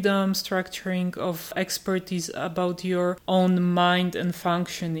freedom, structuring of expertise about your own mind and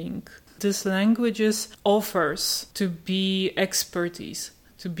functioning. This languages offers to be expertise,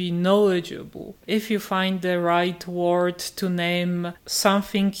 to be knowledgeable. If you find the right word to name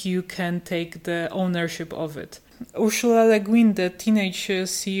something, you can take the ownership of it. Ursula Le Guin, the teenage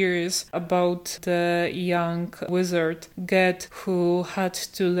series about the young wizard Ged who had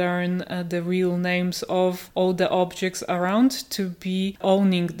to learn the real names of all the objects around to be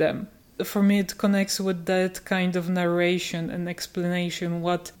owning them. For me, it connects with that kind of narration and explanation.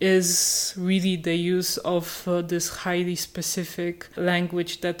 What is really the use of this highly specific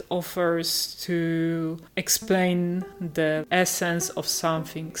language that offers to explain the essence of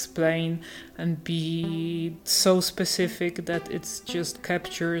something, explain and be so specific that it just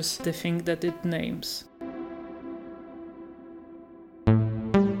captures the thing that it names.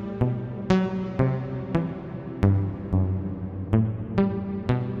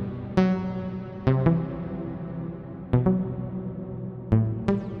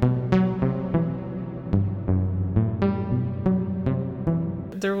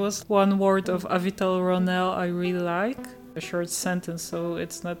 There was one word of Avital Ronell I really like, a short sentence, so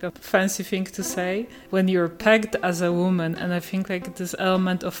it's not a fancy thing to say. When you're pegged as a woman, and I think like this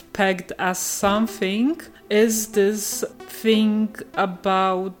element of pegged as something is this thing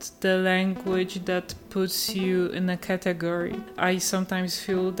about the language that puts you in a category. I sometimes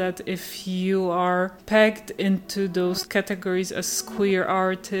feel that if you are pegged into those categories as queer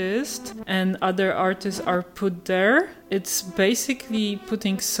artist and other artists are put there, it's basically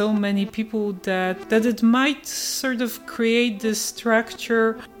putting so many people that it might sort of create this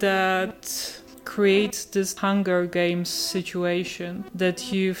structure that creates this Hunger Games situation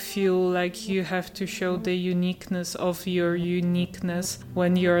that you feel like you have to show the uniqueness of your uniqueness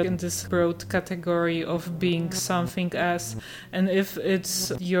when you're in this broad category of being something else. And if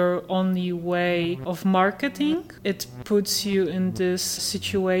it's your only way of marketing, it puts you in this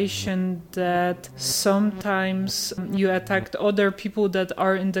situation that sometimes you attack other people that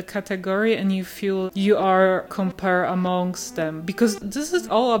are in the category and you feel you are compared amongst them. Because this is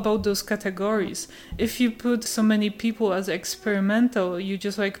all about those categories. If you put so many people as experimental, you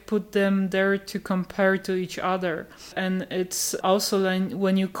just like put them there to compare to each other. And it's also like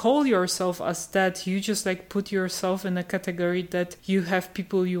when you call yourself as that, you just like put yourself in a category that you have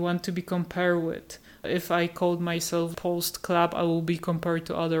people you want to be compared with. If I called myself Post Club, I will be compared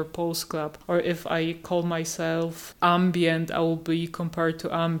to other Post Club. Or if I call myself Ambient, I will be compared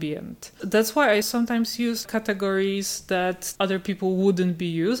to Ambient. That's why I sometimes use categories that other people wouldn't be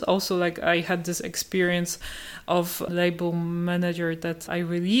used. Also, like I had this experience of label manager that I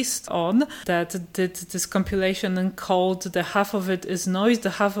released on that did this compilation and called the half of it is noise,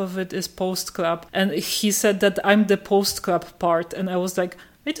 the half of it is Post Club. And he said that I'm the Post Club part. And I was like,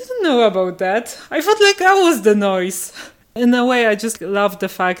 I didn't know about that. I felt like I was the noise. In a way, I just love the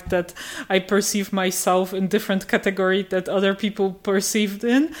fact that I perceive myself in different category that other people perceived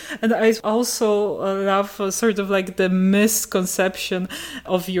in. And I also love sort of like the misconception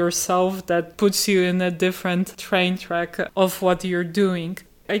of yourself that puts you in a different train track of what you're doing.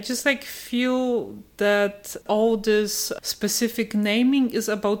 I just like feel that all this specific naming is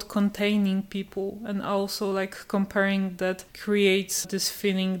about containing people, and also like comparing that creates this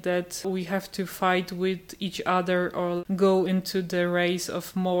feeling that we have to fight with each other or go into the race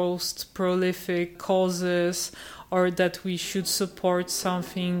of most prolific causes, or that we should support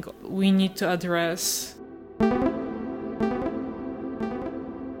something we need to address.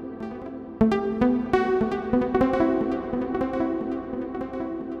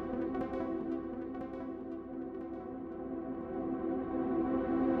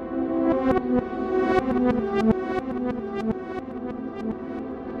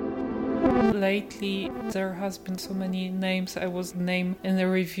 Lately, there has been so many names I was named in the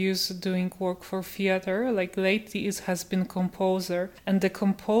reviews doing work for theater. Like lately, it has been composer, and the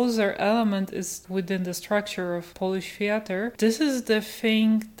composer element is within the structure of Polish theater. This is the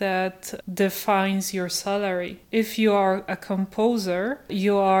thing that defines your salary. If you are a composer,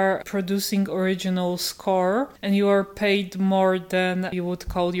 you are producing original score, and you are paid more than you would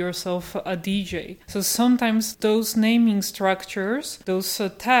call yourself a DJ. So sometimes those naming structures, those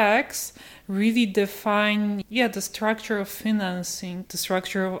tags, really define the structure of financing, the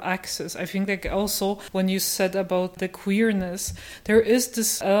structure of access. I think like also when you said about the queerness, there is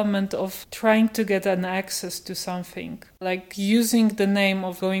this element of trying to get an access to something, like using the name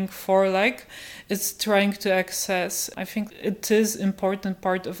of going for, like it's trying to access. I think it is important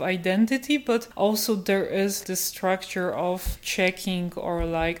part of identity, but also there is the structure of checking or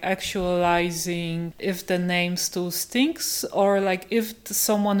like actualizing if the name still stinks, or like if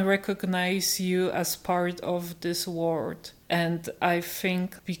someone recognizes you as part of this world. And I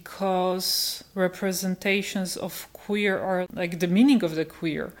think because representations of queer, or like the meaning of the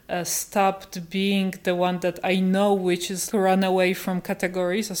queer, stopped being the one that I know, which is to run away from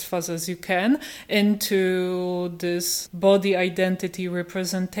categories as fast as you can, into this body identity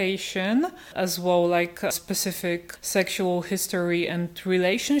representation as well, like specific sexual history and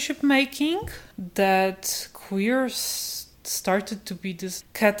relationship making, that queer started to be this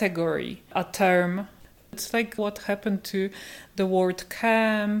category, a term. It's like what happened to the word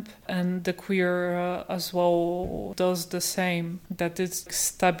camp, and the queer as well does the same, that it's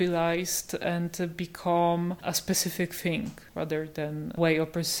stabilized and become a specific thing rather than way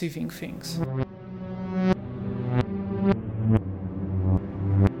of perceiving things.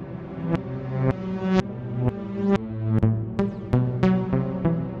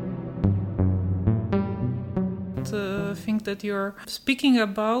 That you're speaking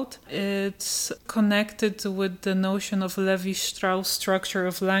about, it's connected with the notion of Levi-Strauss structure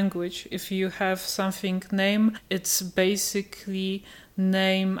of language. If you have something name, it's basically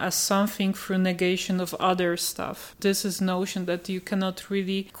name as something through negation of other stuff. This is notion that you cannot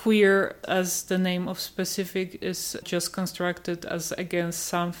really queer as the name of specific is just constructed as against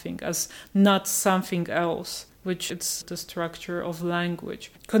something, as not something else, which it's the structure of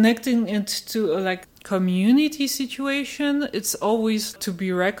language. Connecting it to a community situation, it's always to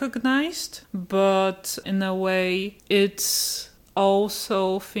be recognized, but in a way it's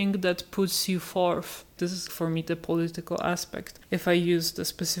also thing that puts you forth. This is for me the political aspect. If I use the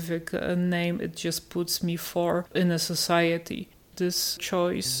specific name, it just puts me forth in a society. this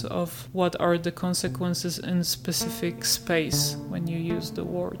choice of what are the consequences in specific space when you use the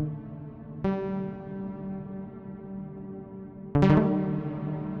word.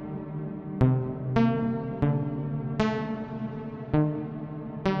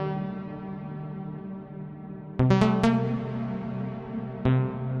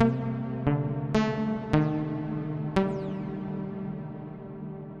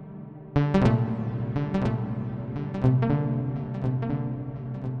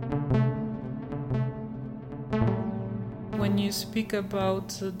 When you speak about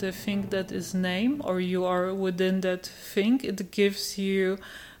the thing that is name, or you are within that thing, it gives you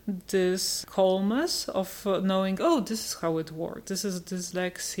this calmness of knowing, oh, this is how it works. This is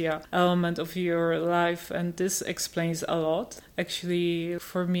dyslexia element of your life, and this explains a lot. Actually,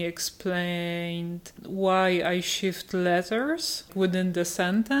 for me, explained why I shift letters within the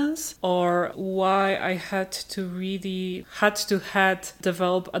sentence, or why I had to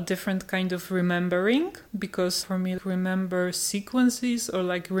develop a different kind of remembering, because for me, remember sequences or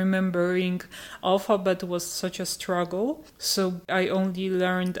like remembering alphabet was such a struggle. So I only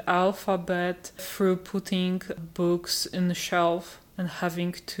learned alphabet through putting books in the shelf and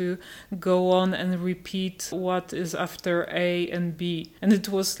having to go on and repeat what is after A and B. And it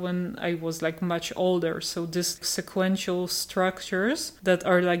was when I was like much older. So these sequential structures that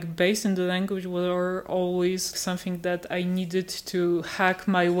are like based in the language were always something that I needed to hack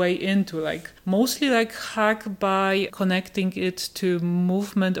my way into, like mostly like hack by connecting it to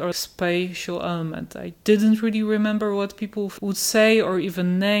movement or spatial element. I didn't really remember what people would say or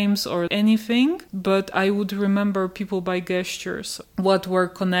even names or anything, but I would remember people by gestures, what were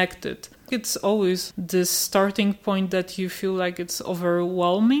connected. It's always this starting point that you feel like it's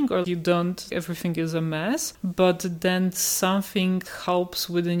overwhelming or everything is a mess, but then something helps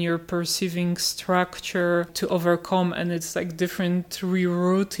within your perceiving structure to overcome, and it's like different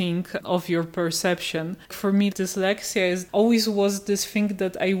rerouting of your perception. For me, dyslexia always was this thing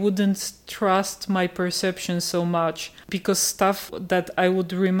that I wouldn't trust my perception so much, because stuff that I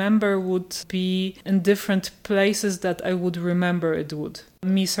would remember would be in different places that I would remember it would.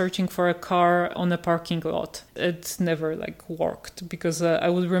 Me searching for a car on a parking lot, it never like worked, because I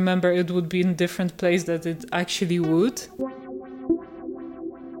would remember it would be in a different place that it actually would.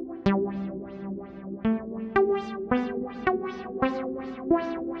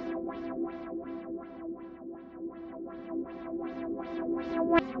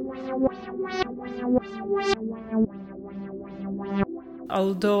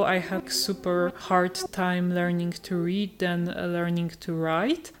 Although I had super hard time learning to read and learning to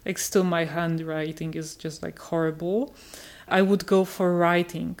write, like still my handwriting is just like horrible, I would go for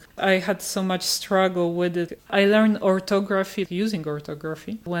writing. I had so much struggle with it. I learned using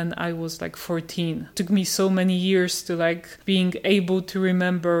orthography when I was like 14. It took me so many years to like being able to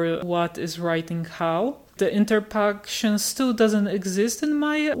remember what is writing how. The interpunction still doesn't exist in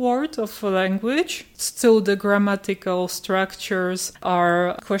my word of language. Still the grammatical structures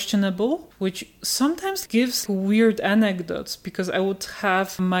are questionable, which sometimes gives weird anecdotes, because I would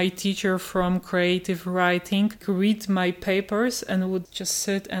have my teacher from creative writing read my papers and would just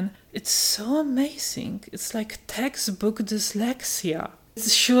sit and it's so amazing. It's like textbook dyslexia.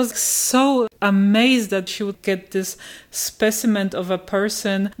 She was so amazed that she would get this specimen of a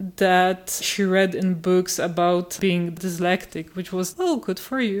person that she read in books about being dyslexic, which was, oh, good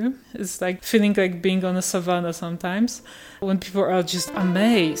for you. It's like feeling like being on a savannah sometimes when people are just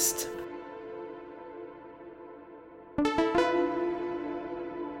amazed.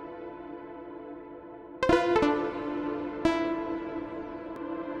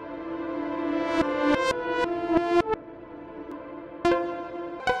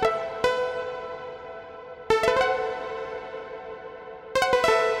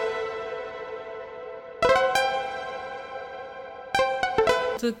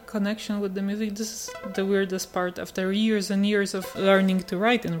 The connection with the music, this is the weirdest part. After years and years of learning to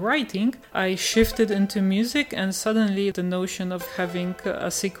write and writing, I shifted into music, and suddenly the notion of having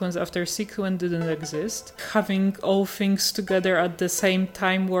a sequence after sequence didn't exist. Having all things together at the same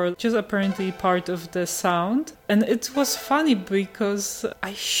time were just apparently part of the sound. And it was funny because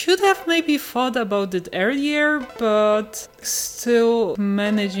I should have maybe thought about it earlier, but still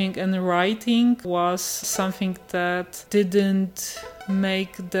managing and writing was something that didn't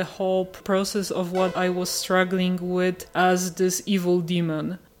make the whole process of what I was struggling with as this evil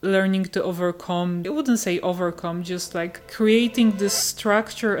demon. learning to overcome, I wouldn't say overcome, just like creating this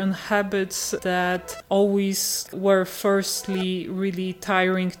structure and habits that always were firstly really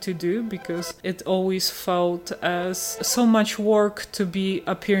tiring to do because it always felt as so much work to be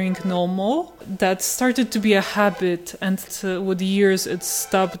appearing normal that started to be a habit, and with years it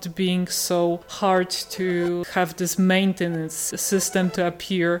stopped being so hard to have this maintenance system to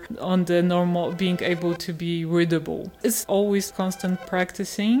appear on the normal, being able to be readable. It's always constant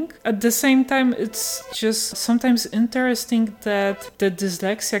practicing. At the same time, it's just sometimes interesting that the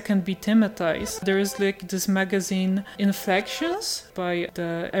dyslexia can be thematized. There is like this magazine Inflections by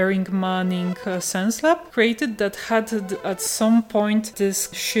the Erin Manning Sense Lab created that had at some point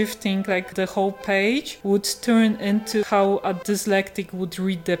this shifting, like the whole page would turn into how a dyslexic would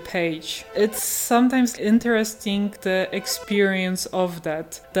read the page. It's sometimes interesting the experience of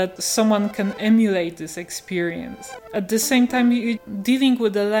that someone can emulate this experience. At the same time, you're dealing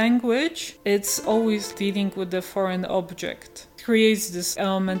with the language, it's always dealing with the foreign object. Creates this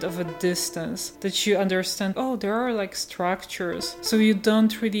element of a distance that you understand, oh, there are like structures, so you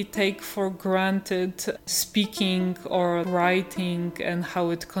don't really take for granted speaking or writing and how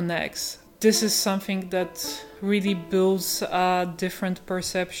it connects. This is something that really builds a different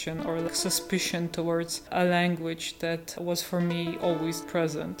perception or like suspicion towards a language that was for me always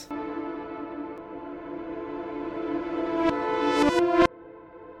present.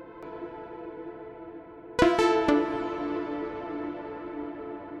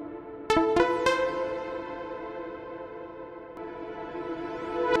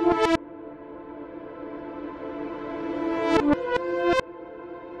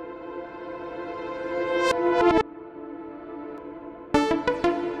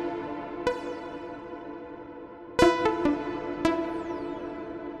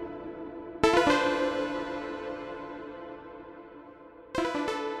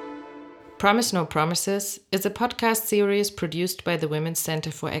 Promise No Promises is a podcast series produced by the Women's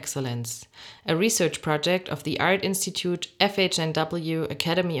Center for Excellence, a research project of the Art Institute FHNW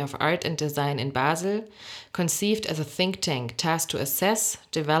Academy of Art and Design in Basel, conceived as a think tank tasked to assess,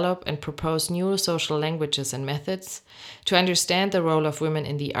 develop, and propose new social languages and methods to understand the role of women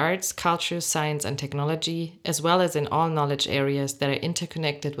in the arts, culture, science, and technology, as well as in all knowledge areas that are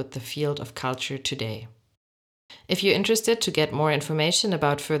interconnected with the field of culture today. If you're interested to get more information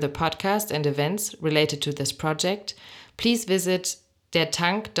about further podcasts and events related to this project, please visit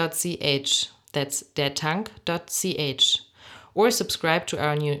dertank.ch, that's dertank.ch, or subscribe to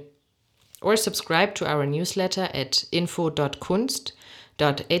our newsletter at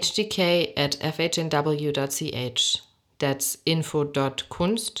info.kunst.hdk@fhnw.ch. That's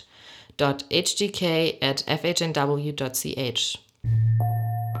info.kunst.hdk@fhnw.ch.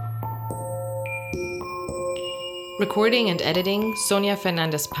 Recording and editing, Sonia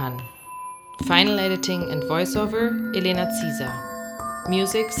Fernandez-Pan. Final editing and voiceover, Elena Zieser.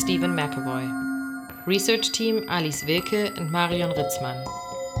 Music, Stephen McAvoy. Research team, Alice Wilke and Marion Ritzmann.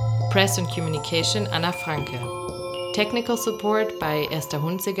 Press and communication, Anna Franke. Technical support by Esther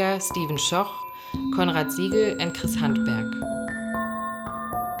Hunziger, Steven Schoch, Konrad Siegel and Chris Handberg.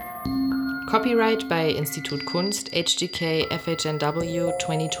 Copyright by Institut Kunst, HGK FHNW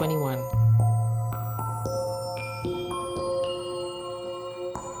 2021.